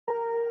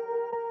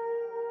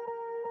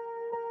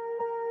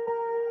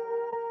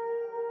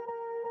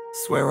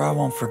Swear I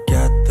won't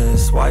forget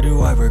this, why do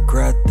I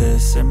regret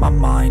this? In my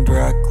mind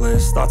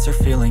reckless, thoughts are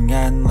feeling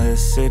endless.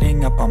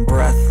 Sitting up I'm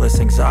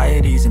breathless,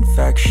 anxiety's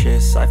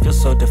infectious. I feel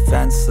so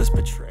defenseless,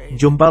 betrayed.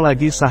 Jumpa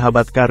lagi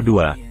sahabat Car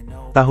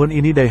 2. Tahun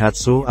ini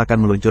Daihatsu akan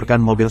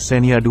meluncurkan mobil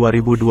Xenia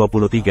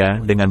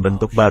 2023 dengan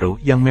bentuk baru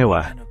yang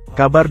mewah.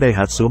 Kabar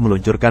Daihatsu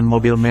meluncurkan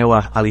mobil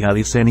mewah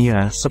alih-alih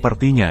Xenia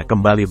sepertinya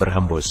kembali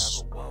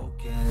berhembus.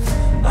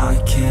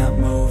 I can't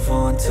move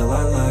on till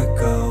I let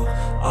go.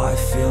 I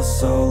feel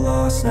so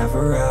lost,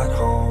 never at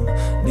home.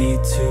 Need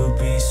to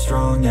be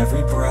strong,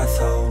 every breath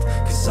hold.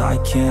 Cause I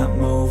can't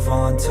move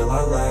on till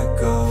I let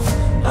go.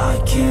 I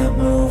can't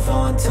move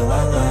on till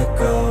I let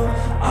go.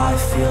 I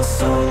feel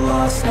so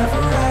lost,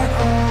 never at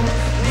home.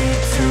 Need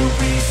to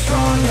be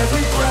strong,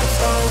 every breath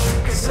hold.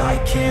 Cause I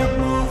can't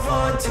move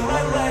on till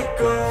I let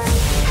go.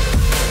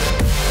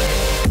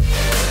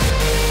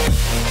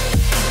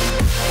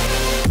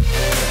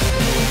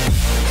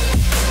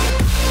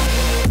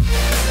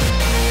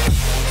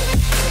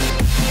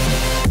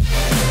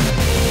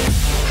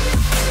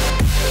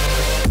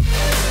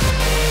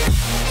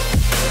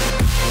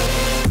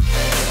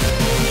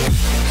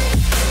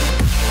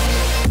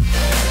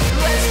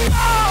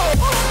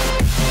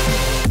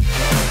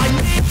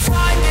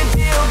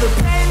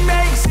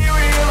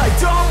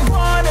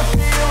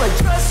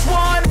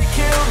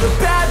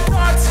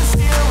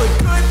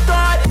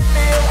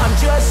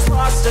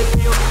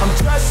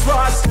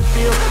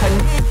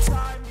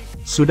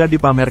 Sudah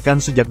dipamerkan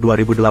sejak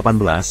 2018,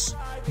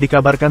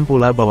 dikabarkan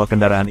pula bahwa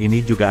kendaraan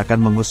ini juga akan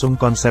mengusung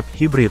konsep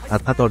hybrid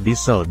atau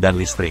diesel dan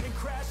listrik.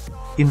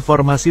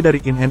 Informasi dari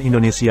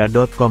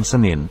Indonesia.com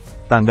Senin,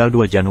 tanggal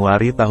 2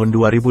 Januari tahun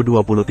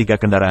 2023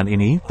 kendaraan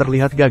ini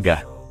terlihat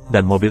gagah,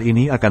 dan mobil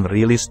ini akan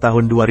rilis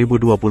tahun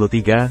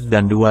 2023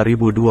 dan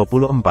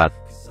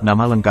 2024.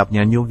 Nama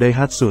lengkapnya New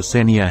Daihatsu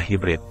Xenia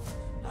Hybrid.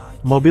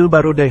 Mobil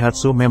baru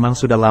Daihatsu memang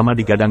sudah lama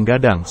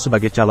digadang-gadang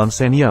sebagai calon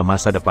Xenia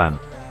masa depan.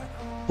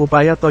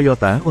 Upaya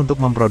Toyota untuk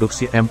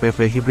memproduksi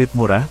MPV hybrid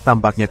murah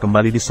tampaknya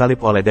kembali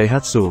disalib oleh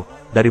Daihatsu.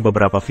 Dari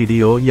beberapa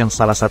video yang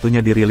salah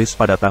satunya dirilis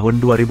pada tahun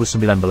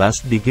 2019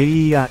 di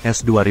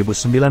GIIAS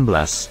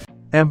 2019,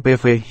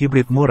 MPV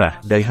hybrid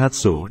murah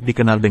Daihatsu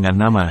dikenal dengan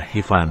nama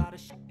Hivan.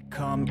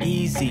 Come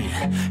easy,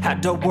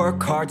 had to work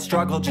hard,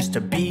 struggle just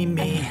to be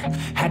me.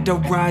 Had to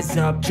rise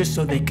up just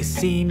so they could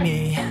see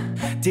me.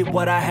 Did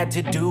what I had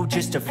to do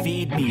just to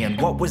feed me,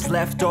 and what was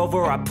left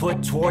over I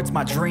put towards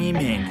my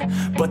dreaming.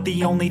 But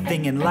the only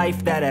thing in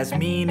life that has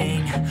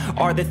meaning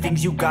are the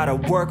things you gotta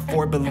work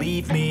for,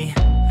 believe me.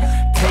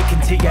 Take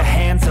into your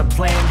hands a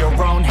plan, your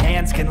own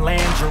hands can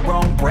land your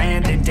own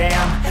brand. And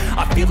damn,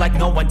 I feel like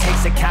no one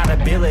takes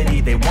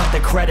accountability. They want the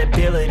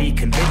credibility,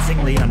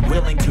 convincingly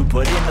unwilling to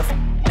put in the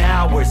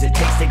hours it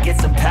takes to get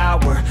some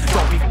power.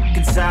 Don't be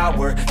f***ing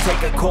sour,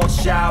 take a cold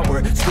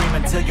shower. Scream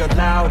until you're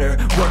louder,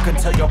 work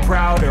until you're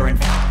prouder. And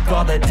f***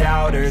 all the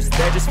doubters,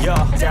 they're just your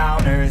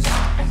downers.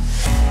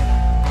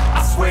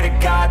 I swear to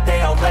God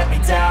they all let me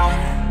down.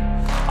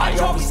 I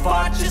always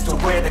fought just to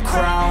wear the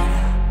crown.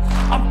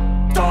 I'm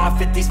f***ed off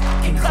at these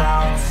f***ing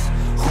clowns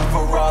who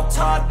were all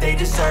taught they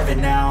deserve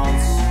an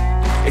ounce.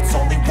 It's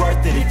only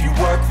worth it if you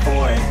work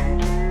for it.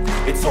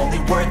 It's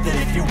only worth it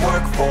if you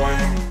work for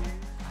it.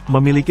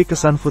 Memiliki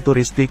kesan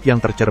futuristik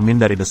yang tercermin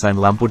dari desain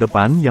lampu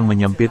depan yang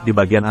menyempit di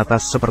bagian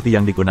atas seperti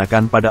yang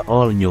digunakan pada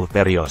All New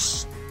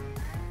Terios.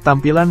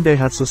 Tampilan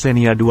Daihatsu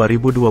Xenia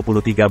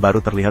 2023 baru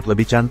terlihat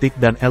lebih cantik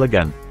dan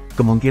elegan.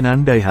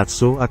 Kemungkinan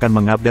Daihatsu akan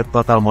mengupdate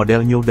total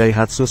model New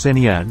Daihatsu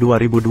Xenia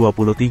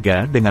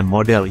 2023 dengan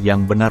model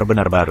yang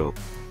benar-benar baru.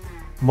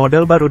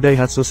 Model baru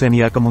Daihatsu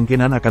Xenia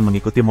kemungkinan akan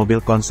mengikuti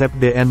mobil konsep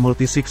DN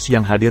Multisix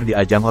yang hadir di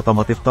ajang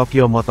otomotif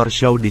Tokyo Motor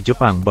Show di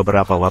Jepang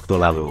beberapa waktu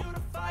lalu.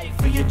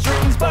 For your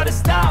dreams, but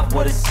it's not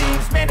what it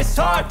seems. Man, it's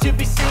hard to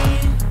be seen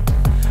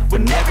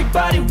when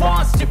everybody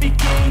wants to be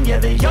king.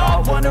 Yeah, they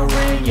all wanna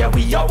ring. Yeah,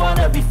 we all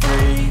wanna be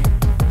free.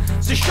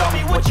 So show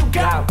me what you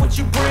got, what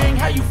you bring.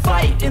 How you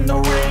fight in the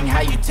ring,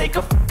 how you take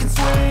a fucking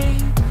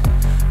swing.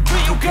 Do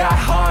you got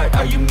heart?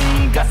 Are you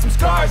mean? Got some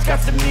scars,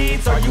 got some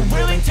needs. Are you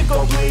willing to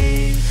go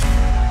bleed?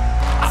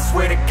 I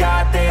swear to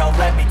God they all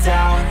let me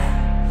down.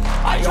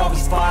 I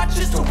always fought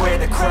just to wear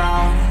the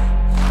crown.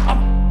 I'm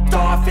f***ed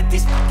off at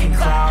these fucking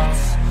clowns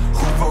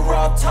who were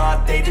all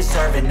taught they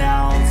deserve an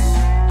ounce.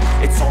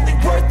 It's only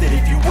worth it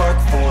if you work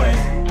for it.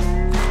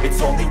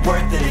 It's only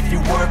worth it if you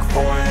work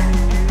for it.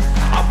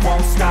 I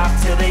won't stop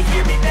till they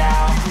hear me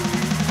now.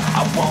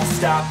 I won't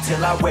stop till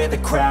I wear the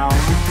crown.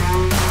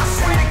 I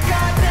swear to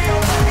God they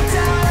all let me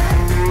down.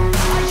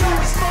 I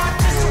always fought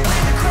just to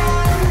wear the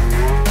crown.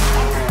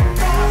 I'm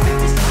f***ed off at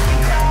these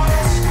fucking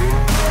clowns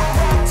who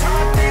were all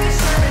taught they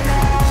deserve an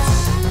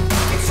ounce.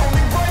 It's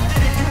only worth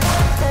it if you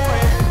work for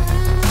it.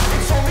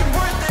 It's only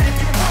worth it if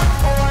you work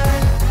for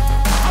it.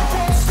 I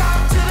won't stop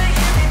till they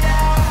hear me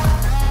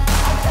now.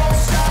 I won't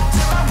stop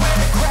till I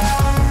wear the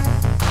crown.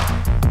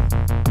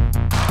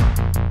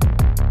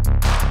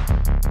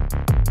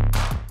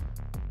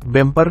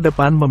 Bumper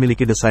depan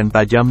memiliki desain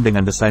tajam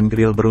dengan desain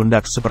grill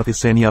berundak seperti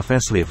Xenia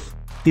facelift.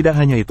 Tidak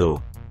hanya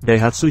itu,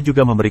 Daihatsu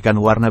juga memberikan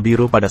warna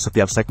biru pada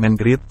setiap segmen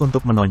grid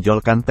untuk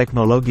menonjolkan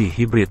teknologi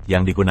hibrid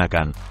yang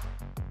digunakan.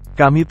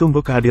 Kami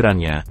tunggu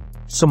kehadirannya.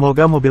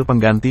 Semoga mobil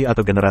pengganti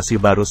atau generasi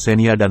baru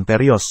Xenia dan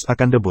Terios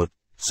akan debut.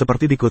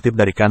 Seperti dikutip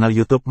dari kanal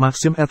YouTube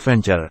Maxim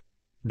Adventure,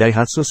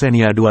 Daihatsu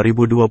Xenia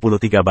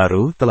 2023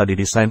 baru telah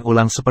didesain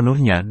ulang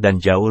sepenuhnya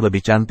dan jauh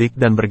lebih cantik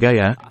dan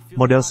bergaya.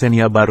 Model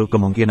Xenia baru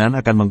kemungkinan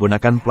akan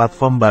menggunakan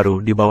platform baru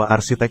di bawah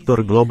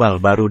arsitektur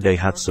global baru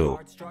Daihatsu.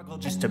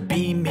 Just to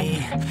be me,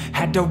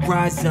 had to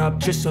rise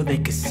up just so they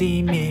could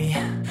see me.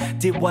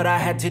 Did what I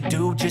had to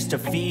do just to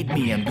feed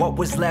me, and what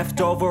was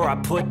left over I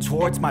put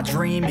towards my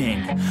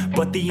dreaming.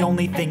 But the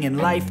only thing in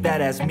life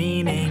that has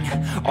meaning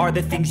are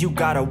the things you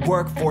gotta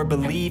work for,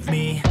 believe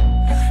me.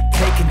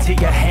 Take into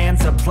your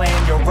hands a plan,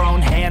 your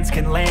own hands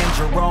can land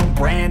your own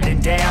brand.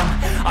 And damn,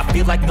 I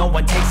feel like no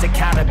one takes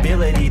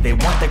accountability. They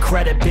want the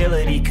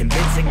credibility,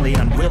 convincingly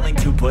unwilling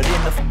to put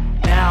in the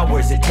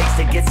hours it takes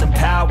to get some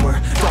power.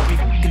 Don't be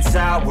f***ing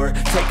sour,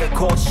 take a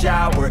cold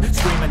shower,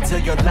 scream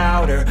until you're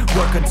louder,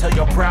 work until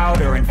you're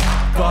prouder, and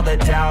f*** all the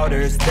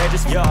doubters, they're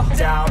just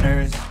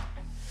downers.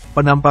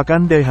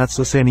 Penampakan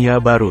Daihatsu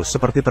Xenia baru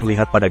seperti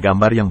terlihat pada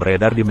gambar yang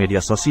beredar di media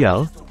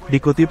sosial,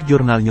 dikutip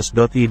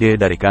jurnalnews.id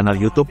dari kanal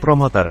YouTube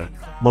Promoter.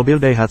 Mobil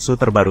Daihatsu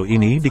terbaru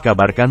ini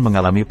dikabarkan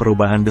mengalami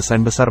perubahan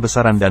desain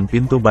besar-besaran dan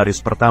pintu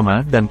baris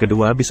pertama dan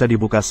kedua bisa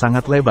dibuka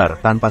sangat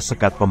lebar tanpa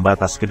sekat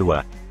pembatas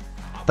kedua.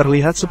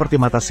 Terlihat seperti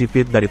mata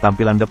sipit dari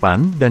tampilan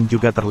depan dan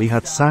juga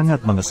terlihat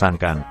sangat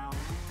mengesankan.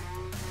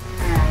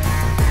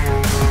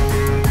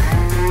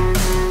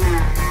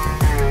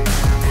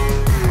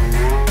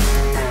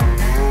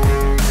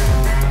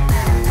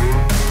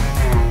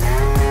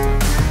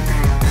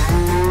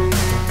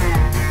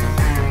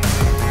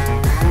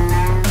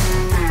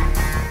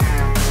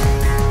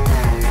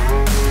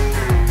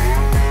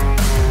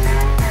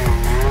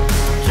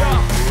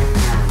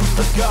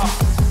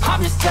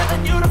 I'm just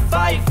telling you to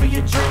fight for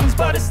your dreams,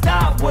 but it's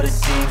not what it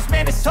seems.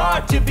 Man, it's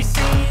hard to be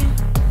seen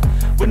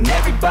when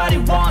everybody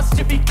wants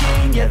to be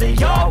king. Yeah, they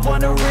all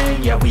wanna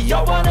ring, yeah, we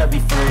all wanna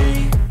be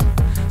free.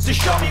 So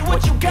show me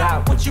what you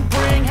got, what you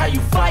bring, how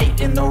you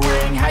fight in the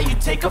ring, how you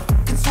take a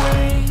fucking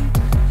swing.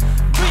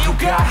 Do you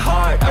got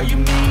heart, are you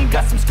mean?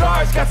 Got some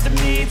scars, got some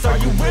needs, are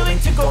you willing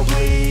to go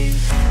bleed?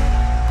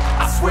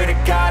 I swear to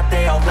God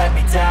they all let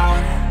me down.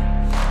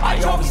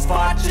 I always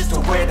fought just to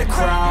wear the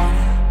crown.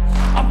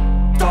 I'm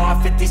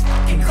off at these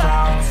fucking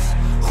clowns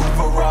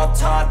who were all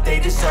taught they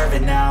deserve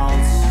an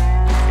ounce.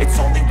 It's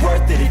only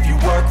worth it if you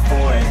work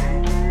for it.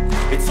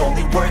 It's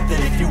only worth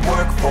it if you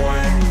work for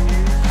it.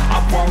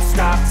 I won't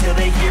stop till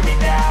they hear me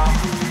now.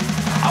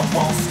 I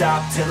won't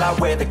stop till I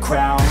wear the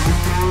crown.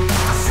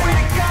 I swear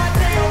to God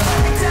they all let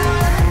me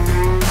down.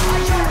 I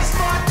always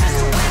fought just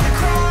to wear the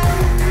crown.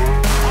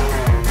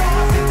 I'm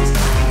off at these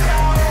fucking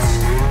clowns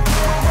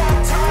who were all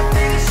taught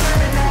they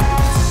deserve an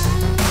ounce.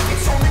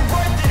 It's only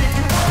worth it if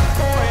you work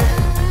for it.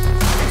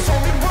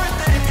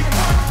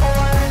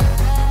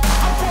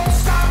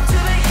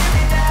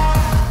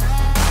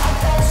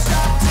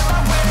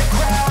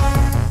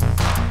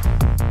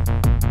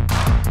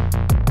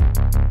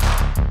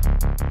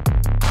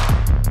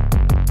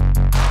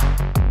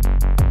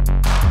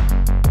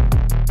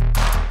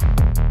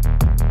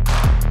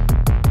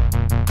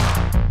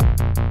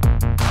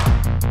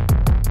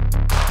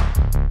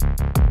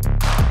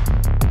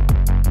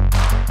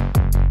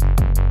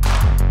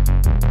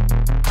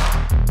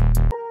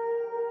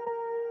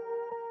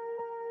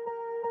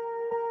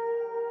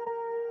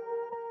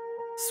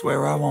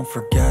 Swear I won't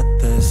forget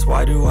this,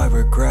 why do I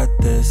regret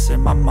this?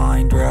 In my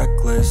mind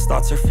reckless,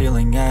 thoughts are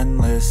feeling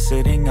endless.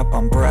 Sitting up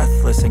I'm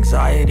breathless,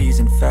 anxiety's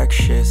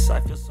infectious.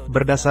 I feel so...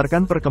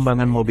 Berdasarkan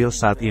perkembangan mobil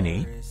saat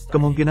ini,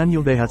 kemungkinan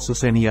new Daihatsu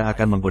Xenia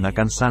akan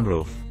menggunakan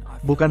sunroof.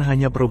 Bukan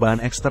hanya perubahan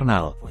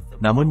eksternal,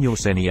 namun new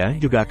Xenia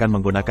juga akan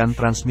menggunakan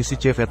transmisi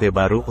CVT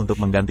baru untuk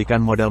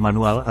menggantikan model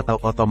manual atau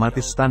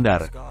otomatis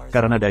standar,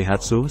 karena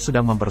Daihatsu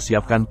sedang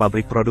mempersiapkan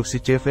pabrik produksi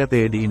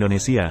CVT di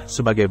Indonesia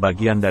sebagai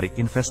bagian dari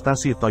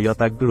investasi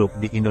Toyota Group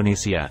di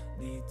Indonesia.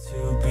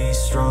 To be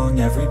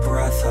strong, every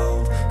breath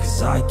hold,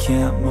 'cause I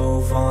can't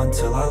move on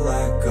till I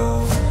let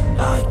go.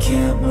 I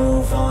can't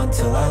move on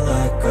till I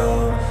let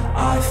go.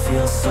 I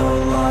feel so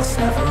lost,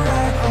 never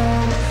at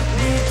home.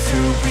 Need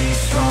to be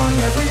strong,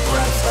 every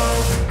breath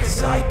hold, 'cause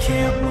I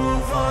can't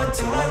move on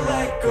till I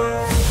let go.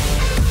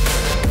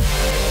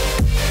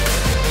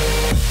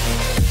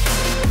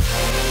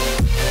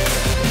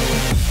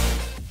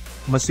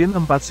 Mesin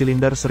 4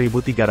 silinder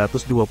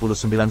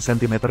 1329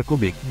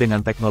 cm3 dengan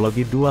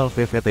teknologi dual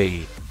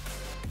VVTi.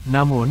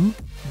 Namun,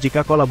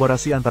 jika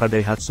kolaborasi antara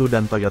Daihatsu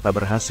dan Toyota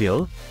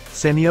berhasil,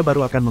 Xenia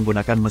baru akan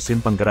menggunakan mesin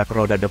penggerak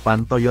roda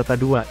depan Toyota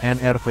 2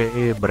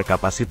 NRVE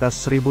berkapasitas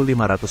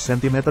 1500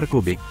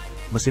 cm3.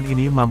 Mesin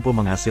ini mampu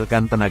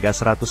menghasilkan tenaga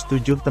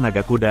 107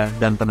 tenaga kuda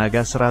dan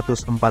tenaga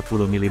 140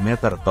 mm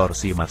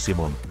torsi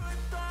maksimum.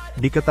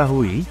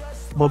 Diketahui,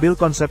 mobil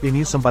konsep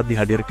ini sempat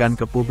dihadirkan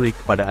ke publik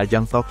pada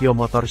ajang Tokyo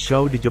Motor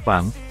Show di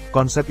Jepang.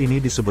 Konsep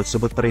ini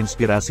disebut-sebut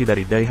terinspirasi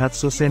dari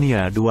Daihatsu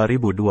Xenia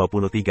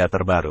 2023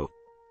 terbaru.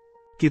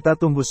 Kita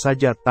tunggu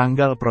saja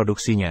tanggal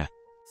produksinya.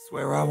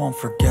 Swear I won't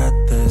forget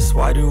this,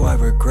 why do I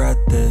regret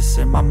this?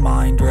 In my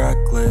mind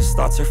reckless,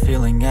 thoughts are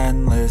feeling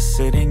endless.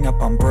 Sitting up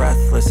I'm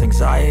breathless,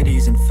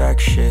 anxiety's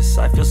infectious.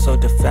 I feel so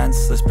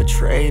defenseless,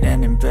 betrayed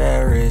and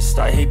embarrassed.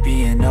 I hate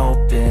being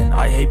open,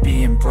 I hate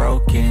being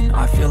broken.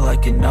 I feel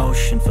like an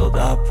ocean filled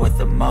up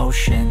with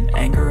emotion.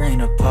 Anger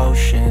ain't a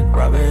potion,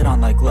 rub it on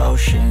like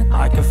lotion.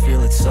 I can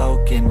feel it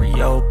soaking,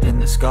 reopen,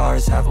 the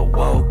scars have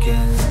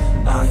awoken.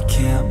 I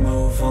can't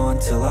move on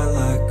till I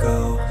let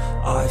go.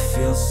 I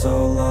feel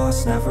so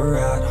lost, never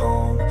at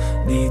home.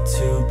 Need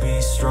to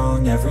be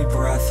strong, every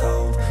breath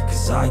hold.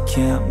 Cause I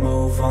can't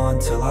move on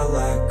till I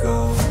let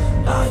go.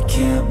 I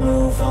can't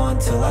move on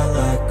till I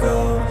let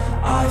go.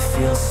 I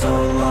feel so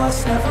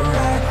lost, never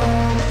at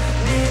home.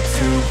 Need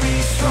to be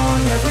strong,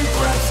 every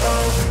breath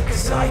hold.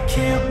 Cause I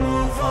can't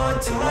move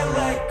on till I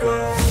let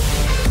go.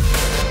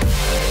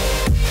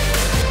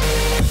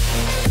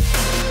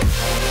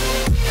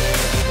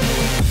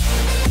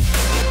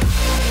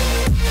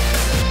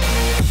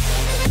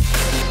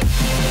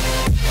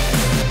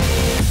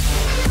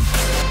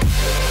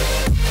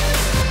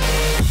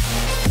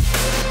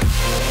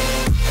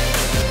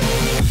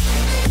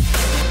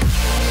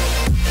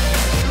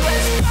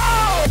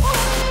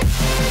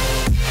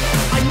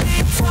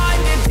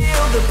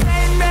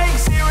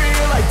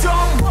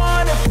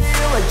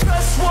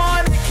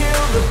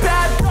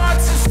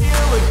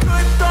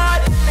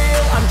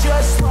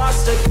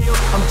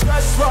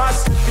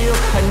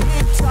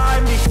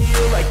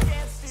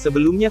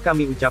 Sebelumnya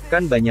kami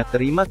ucapkan banyak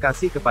terima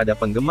kasih kepada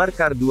penggemar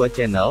Car 2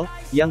 Channel,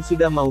 yang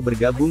sudah mau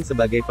bergabung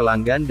sebagai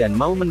pelanggan dan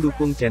mau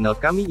mendukung channel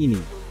kami ini.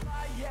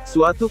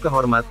 Suatu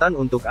kehormatan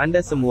untuk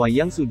Anda semua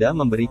yang sudah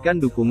memberikan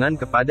dukungan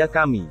kepada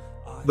kami.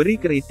 Beri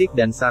kritik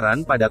dan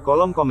saran pada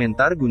kolom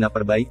komentar guna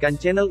perbaikan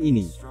channel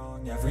ini.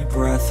 Every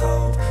breath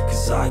hold,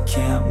 cause I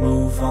can't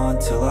move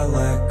on till I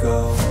let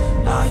go.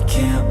 I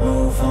can't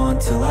move on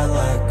till I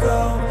let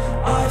go.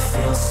 I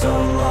feel so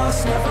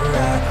lost, never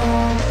at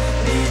home.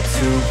 Need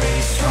to be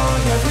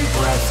strong, every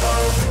breath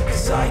hold,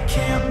 cause I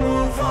can't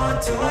move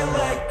on till I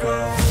let go.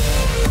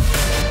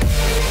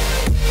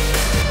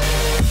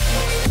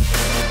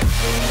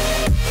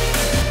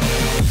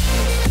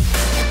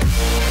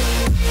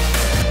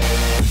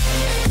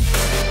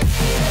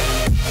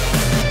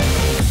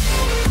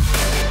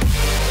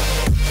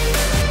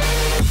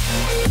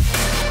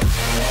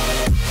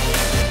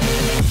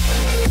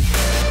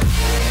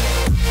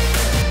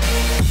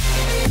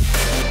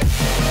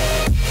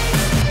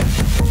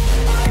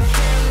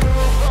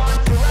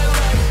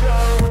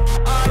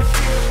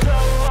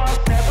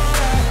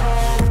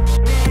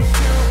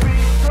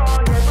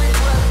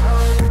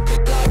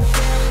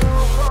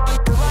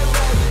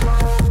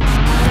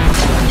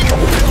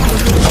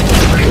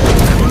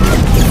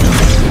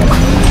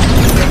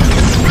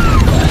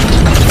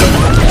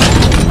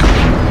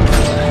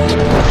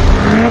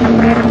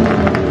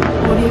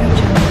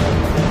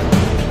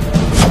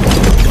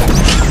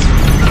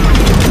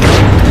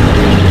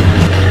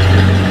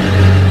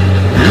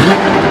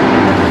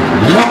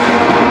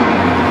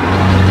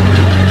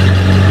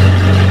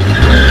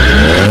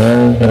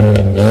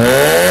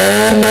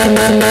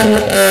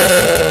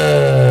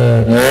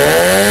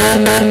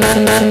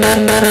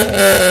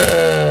 Memang.